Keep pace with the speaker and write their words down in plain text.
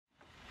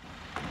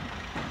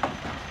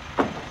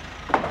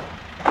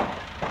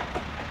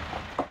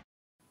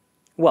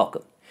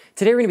Welcome.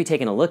 Today we're going to be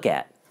taking a look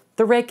at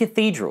the Red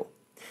Cathedral.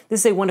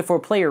 This is a 1 to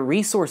 4 player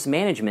resource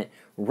management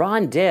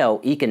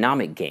rondel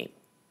economic game.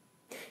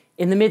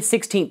 In the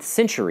mid-16th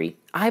century,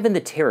 Ivan the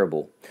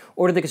Terrible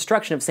ordered the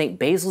construction of St.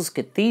 Basil's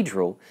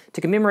Cathedral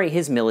to commemorate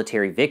his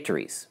military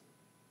victories.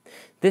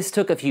 This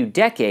took a few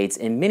decades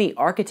and many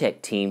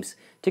architect teams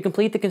to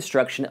complete the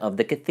construction of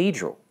the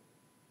cathedral.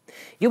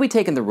 You'll be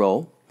taking the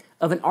role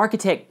of an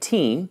architect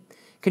team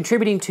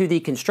contributing to the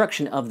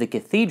construction of the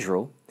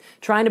cathedral,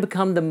 trying to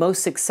become the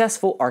most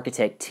successful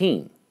architect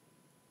team.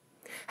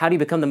 How do you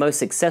become the most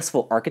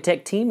successful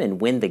architect team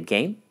and win the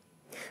game?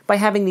 By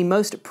having the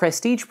most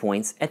prestige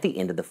points at the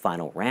end of the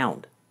final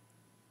round.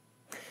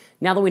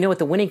 Now that we know what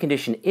the winning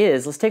condition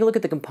is, let's take a look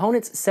at the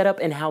components, setup,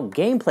 and how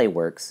gameplay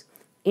works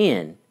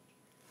in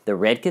the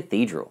Red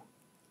Cathedral.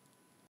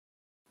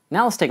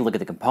 Now let's take a look at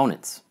the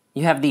components.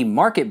 You have the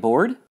market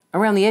board.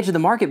 Around the edge of the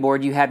market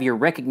board, you have your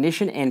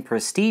recognition and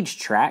prestige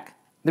track.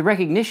 The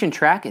recognition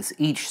track is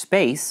each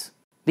space.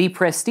 The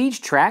prestige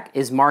track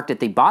is marked at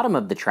the bottom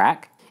of the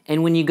track,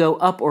 and when you go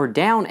up or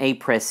down a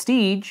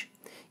prestige,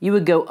 you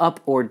would go up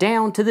or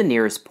down to the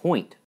nearest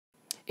point.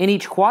 In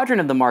each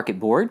quadrant of the market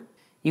board,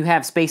 you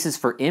have spaces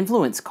for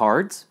influence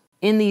cards.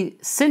 In the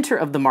center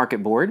of the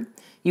market board,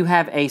 you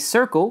have a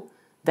circle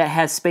that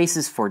has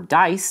spaces for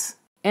dice,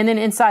 and then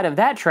inside of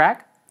that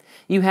track,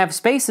 you have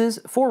spaces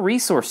for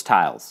resource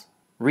tiles.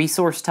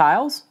 Resource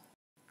tiles,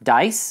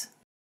 dice,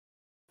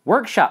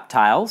 workshop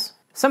tiles.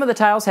 Some of the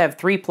tiles have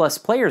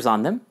 3+ players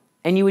on them,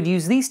 and you would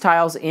use these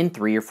tiles in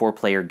 3 or 4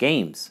 player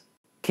games.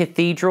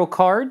 Cathedral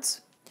cards.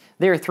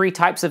 There are 3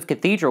 types of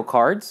cathedral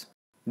cards.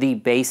 The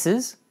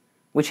bases,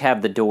 which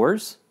have the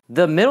doors,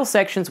 the middle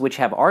sections, which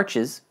have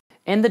arches,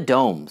 and the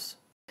domes.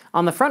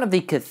 On the front of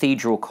the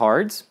cathedral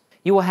cards,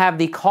 you will have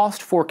the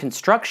cost for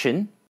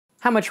construction,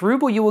 how much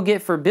ruble you will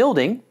get for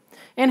building,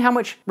 and how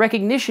much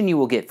recognition you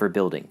will get for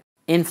building.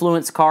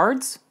 Influence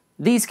cards.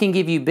 These can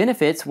give you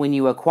benefits when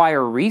you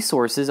acquire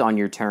resources on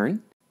your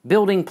turn.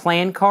 Building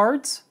plan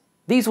cards.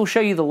 These will show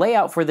you the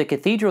layout for the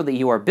cathedral that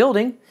you are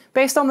building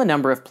based on the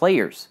number of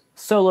players.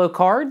 Solo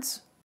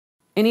cards.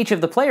 In each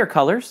of the player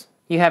colors,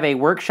 you have a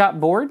workshop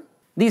board.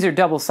 These are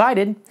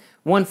double-sided,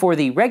 one for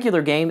the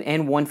regular game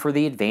and one for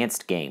the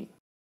advanced game.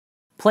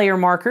 Player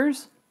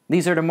markers.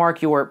 These are to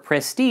mark your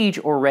prestige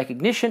or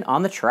recognition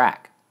on the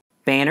track.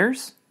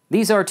 Banners.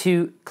 These are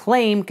to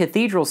claim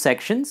cathedral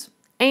sections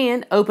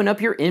and open up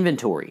your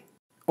inventory.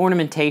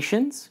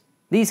 Ornamentations.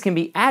 These can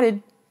be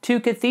added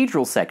to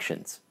cathedral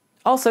sections.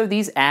 Also,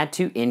 these add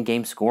to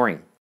in-game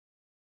scoring.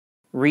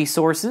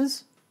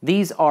 Resources.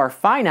 These are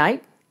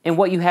finite, and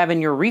what you have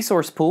in your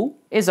resource pool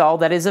is all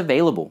that is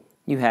available.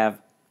 You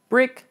have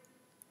brick,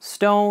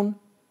 stone,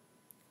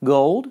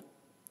 gold,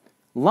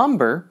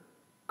 lumber,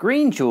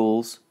 green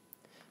jewels,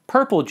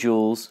 purple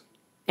jewels,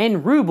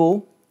 and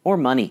ruble or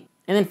money.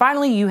 And then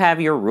finally, you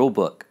have your rule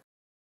book.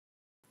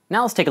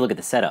 Now let's take a look at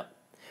the setup.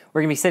 We're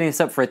going to be setting this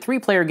up for a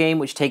 3-player game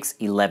which takes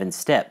 11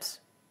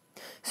 steps.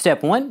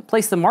 Step 1,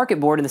 place the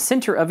market board in the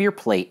center of your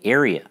play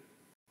area.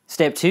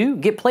 Step 2,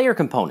 get player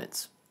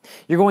components.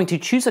 You're going to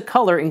choose a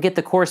color and get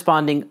the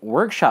corresponding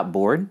workshop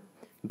board,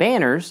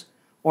 banners,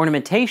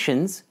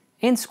 ornamentations,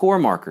 and score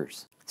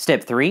markers.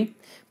 Step 3,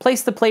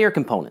 place the player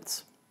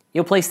components.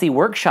 You'll place the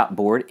workshop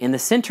board in the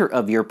center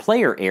of your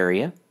player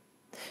area.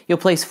 You'll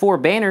place 4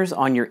 banners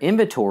on your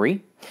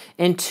inventory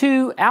and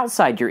 2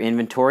 outside your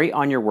inventory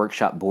on your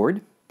workshop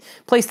board.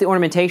 Place the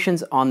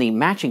ornamentations on the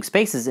matching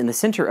spaces in the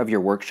center of your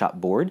workshop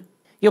board.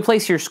 You'll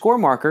place your score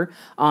marker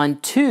on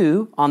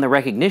 2 on the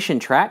recognition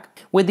track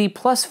with the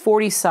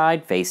 +40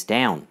 side face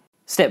down.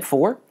 Step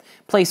 4,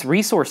 place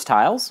resource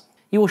tiles.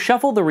 You will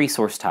shuffle the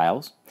resource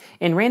tiles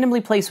and randomly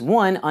place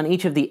 1 on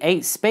each of the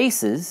 8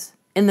 spaces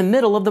in the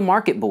middle of the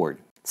market board.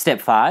 Step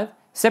 5,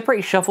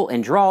 separate, shuffle,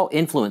 and draw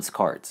influence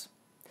cards.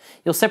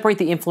 You'll separate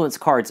the influence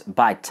cards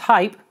by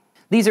type.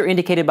 These are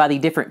indicated by the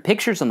different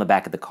pictures on the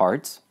back of the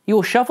cards. You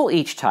will shuffle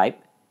each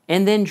type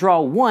and then draw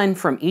 1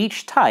 from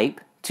each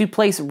type to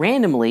place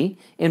randomly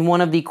in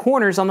one of the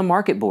corners on the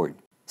market board.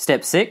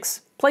 Step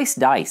 6, place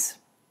dice.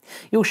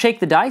 You'll shake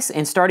the dice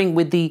and starting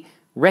with the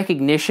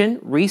recognition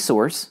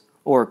resource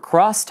or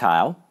cross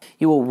tile,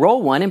 you will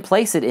roll 1 and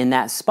place it in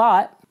that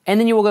spot, and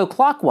then you will go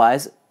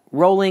clockwise,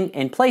 rolling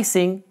and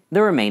placing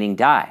the remaining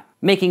die,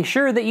 making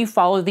sure that you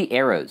follow the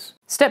arrows.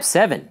 Step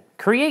 7,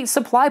 create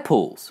supply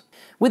pools.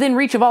 Within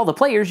reach of all the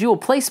players, you will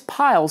place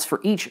piles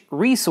for each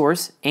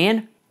resource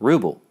and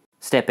ruble.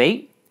 Step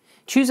 8,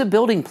 choose a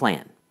building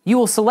plan. You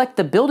will select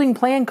the building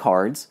plan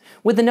cards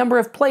with the number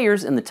of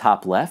players in the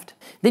top left.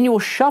 Then you will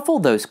shuffle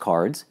those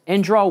cards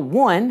and draw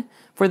 1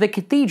 for the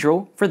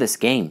cathedral for this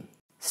game.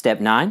 Step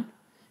 9,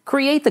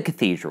 create the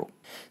cathedral.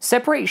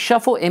 Separate,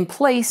 shuffle, and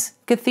place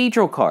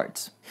cathedral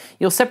cards.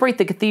 You'll separate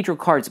the cathedral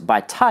cards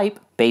by type,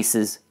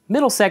 bases,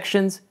 middle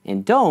sections,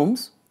 and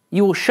domes.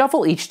 You will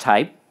shuffle each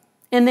type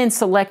and then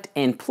select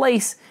and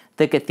place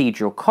the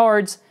cathedral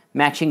cards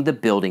matching the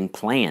building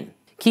plan.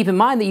 Keep in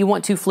mind that you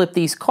want to flip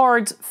these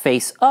cards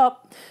face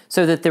up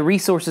so that the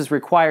resources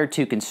required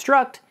to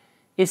construct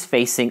is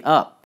facing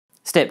up.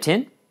 Step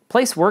 10,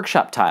 place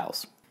workshop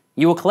tiles.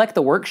 You will collect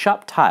the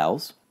workshop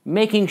tiles,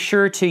 making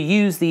sure to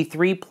use the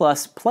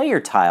 3+ player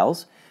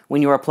tiles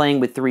when you are playing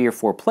with 3 or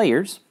 4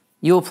 players.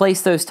 You will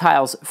place those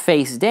tiles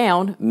face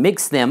down,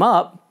 mix them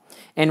up,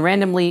 and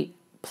randomly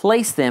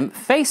place them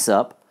face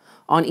up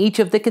on each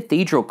of the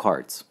Cathedral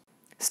cards.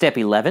 Step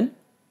 11.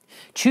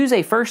 Choose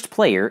a first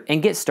player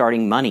and get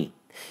starting money.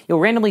 You'll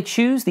randomly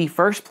choose the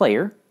first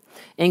player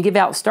and give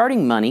out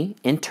starting money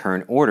in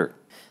turn order.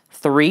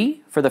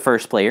 3 for the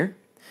first player,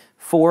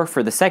 4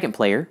 for the second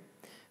player,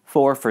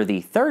 4 for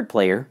the third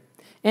player,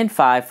 and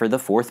 5 for the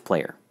fourth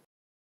player.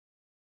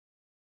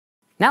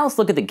 Now let's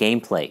look at the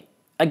gameplay.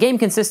 A game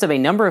consists of a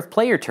number of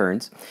player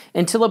turns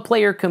until a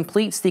player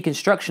completes the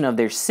construction of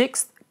their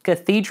 6th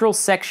Cathedral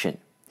section,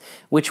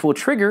 which will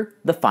trigger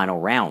the final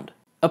round.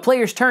 A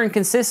player's turn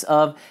consists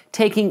of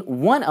taking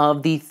one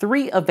of the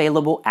 3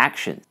 available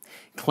actions: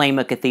 claim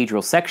a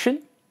Cathedral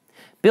section,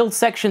 build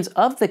sections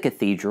of the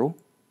Cathedral,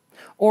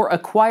 or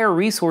acquire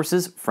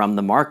resources from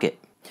the market.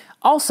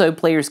 Also,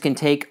 players can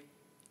take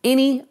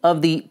any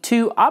of the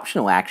 2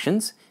 optional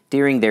actions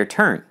during their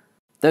turn.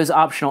 Those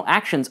optional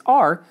actions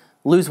are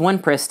lose 1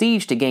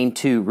 prestige to gain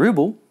 2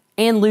 ruble,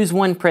 and lose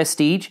 1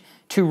 prestige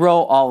to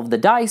roll all of the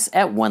dice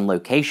at 1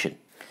 location.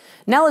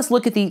 Now let's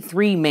look at the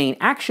 3 main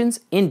actions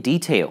in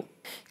detail.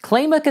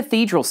 Claim a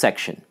Cathedral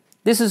section.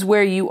 This is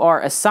where you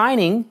are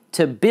assigning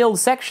to build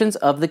sections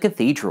of the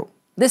Cathedral.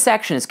 This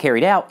action is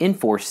carried out in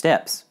 4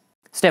 steps.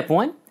 Step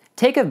 1.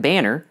 Take a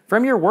banner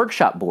from your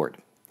workshop board.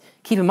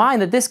 Keep in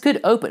mind that this could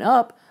open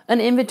up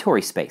an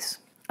inventory space.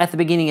 At the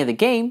beginning of the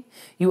game,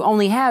 you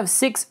only have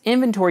 6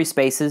 inventory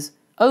spaces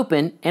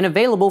open and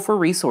available for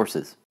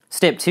resources.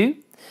 Step 2.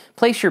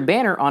 Place your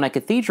banner on a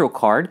Cathedral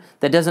card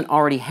that doesn't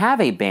already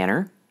have a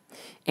banner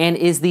and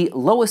is the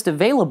lowest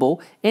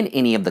available in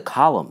any of the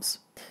columns.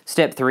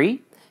 Step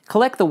 3.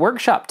 Collect the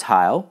workshop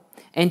tile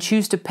and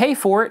choose to pay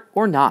for it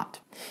or not.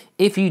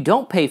 If you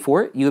don't pay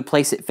for it, you would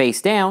place it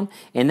face down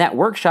and that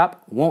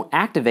workshop won't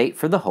activate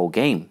for the whole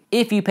game.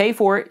 If you pay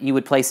for it, you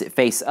would place it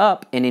face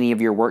up in any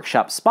of your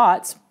workshop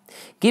spots,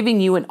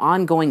 giving you an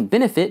ongoing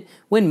benefit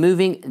when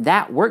moving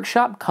that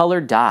workshop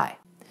color die.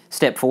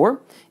 Step 4.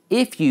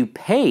 If you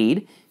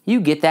paid, you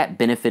get that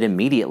benefit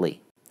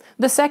immediately.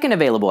 The second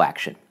available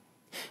action.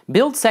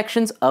 Build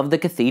sections of the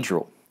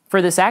Cathedral.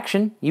 For this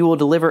action, you will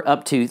deliver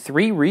up to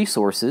 3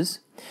 resources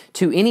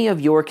to any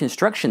of your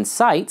construction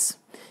sites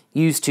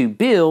used to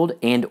build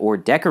and or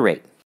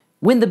decorate.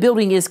 When the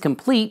building is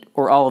complete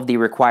or all of the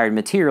required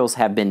materials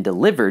have been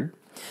delivered,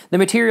 the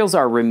materials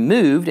are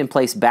removed and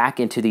placed back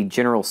into the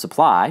general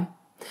supply.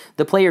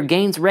 The player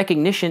gains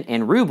recognition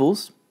and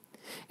rubles,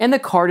 and the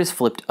card is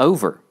flipped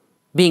over,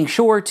 being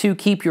sure to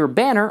keep your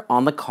banner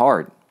on the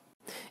card.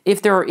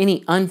 If there are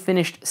any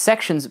unfinished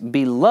sections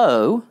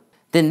below,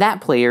 then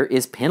that player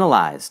is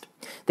penalized.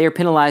 They are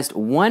penalized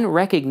 1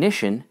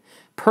 recognition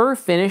per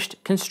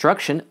finished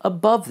construction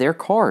above their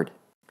card.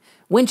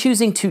 When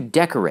choosing to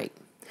decorate,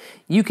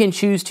 you can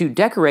choose to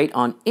decorate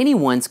on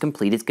anyone's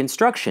completed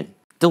construction,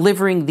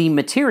 delivering the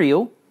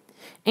material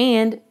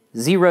and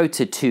 0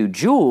 to 2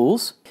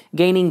 jewels,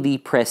 gaining the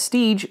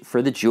prestige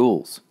for the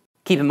jewels.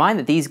 Keep in mind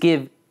that these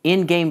give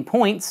in-game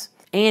points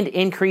and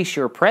increase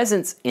your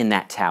presence in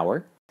that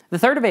tower. The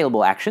third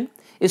available action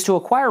is to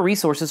acquire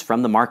resources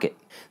from the market.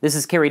 This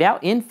is carried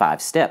out in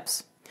 5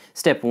 steps.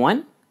 Step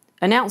 1.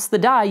 Announce the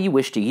die you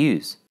wish to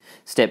use.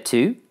 Step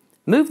 2.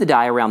 Move the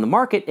die around the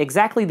market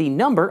exactly the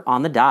number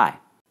on the die.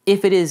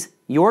 If it is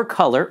your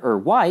color or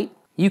white,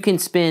 you can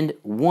spend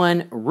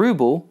 1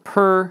 ruble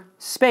per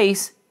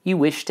space you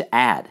wish to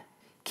add.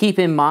 Keep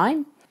in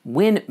mind,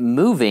 when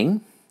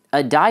moving,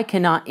 a die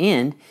cannot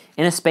end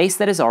in a space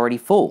that is already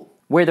full,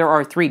 where there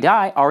are 3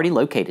 die already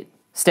located.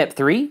 Step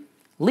 3.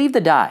 Leave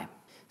the die.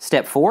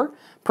 Step 4.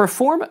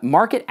 Perform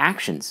market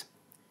actions.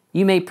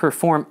 You may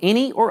perform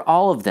any or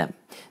all of them.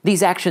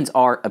 These actions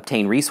are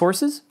obtain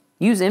resources,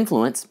 use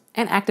influence,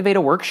 and activate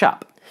a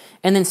workshop.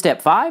 And then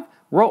step 5,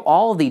 roll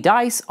all of the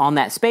dice on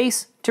that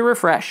space to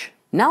refresh.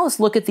 Now let's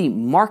look at the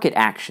market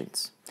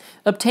actions.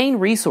 Obtain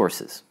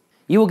resources.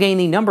 You will gain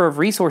the number of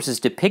resources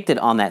depicted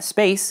on that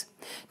space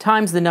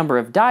times the number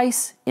of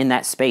dice in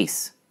that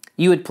space.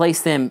 You would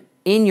place them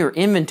in your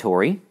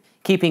inventory,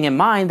 keeping in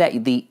mind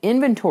that the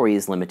inventory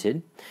is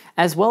limited,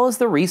 as well as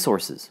the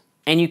resources.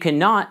 And you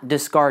cannot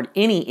discard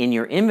any in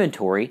your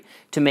inventory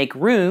to make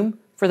room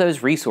for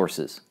those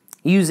resources.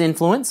 Use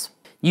influence.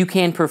 You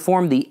can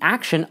perform the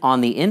action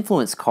on the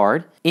influence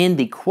card in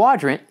the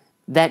quadrant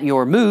that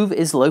your move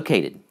is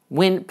located.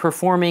 When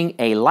performing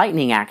a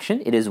lightning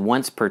action, it is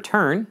once per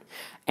turn,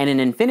 and an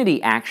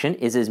infinity action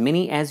is as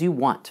many as you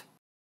want.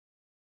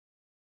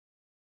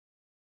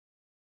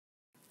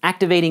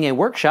 Activating a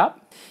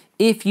workshop.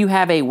 If you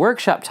have a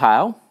workshop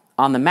tile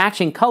on the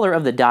matching color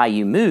of the die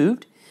you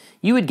moved,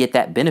 you would get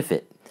that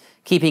benefit.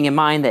 Keeping in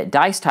mind that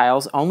dice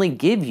tiles only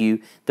give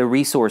you the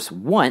resource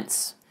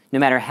once, no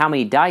matter how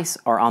many dice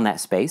are on that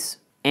space.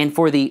 And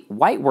for the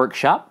white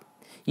workshop,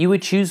 you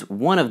would choose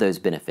one of those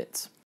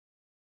benefits.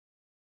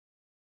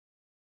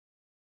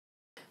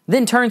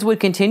 Then turns would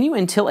continue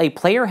until a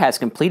player has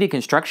completed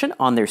construction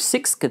on their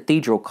 6th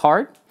cathedral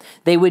card.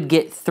 They would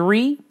get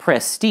 3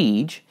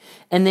 prestige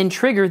and then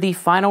trigger the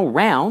final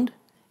round,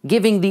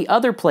 giving the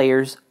other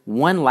players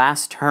one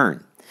last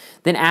turn.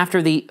 Then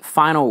after the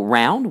final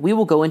round, we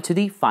will go into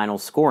the final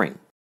scoring.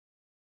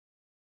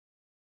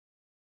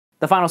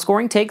 The final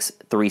scoring takes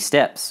 3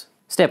 steps.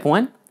 Step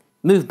 1,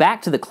 move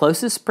back to the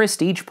closest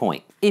prestige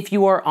point. If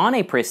you are on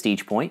a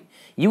prestige point,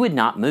 you would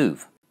not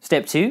move.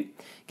 Step 2,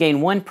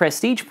 gain 1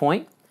 prestige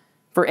point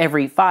for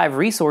every 5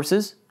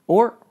 resources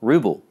or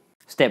ruble.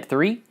 Step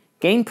 3,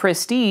 gain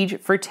prestige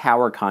for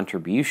tower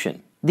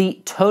contribution. The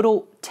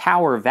total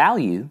tower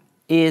value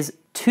is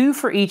 2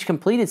 for each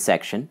completed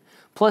section,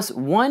 plus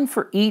 1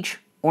 for each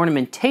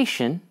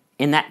ornamentation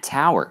in that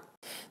tower.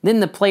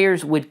 Then the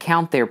players would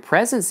count their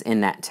presence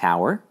in that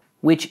tower,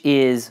 which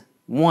is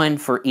 1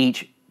 for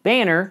each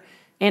banner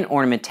and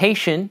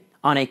ornamentation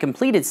on a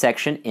completed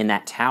section in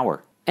that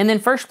tower. And then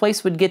first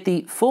place would get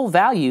the full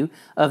value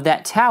of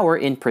that tower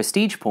in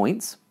prestige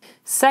points.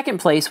 Second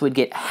place would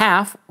get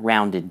half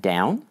rounded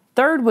down.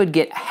 Third would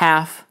get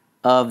half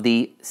of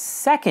the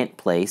second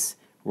place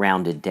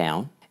rounded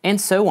down,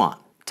 and so on.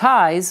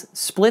 Ties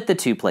split the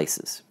 2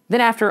 places.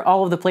 Then after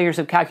all of the players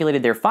have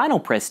calculated their final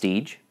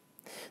prestige,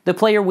 the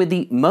player with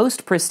the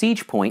most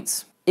prestige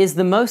points is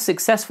the most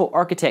successful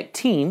architect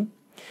team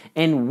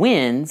and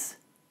wins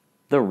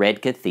the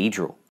Red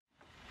Cathedral.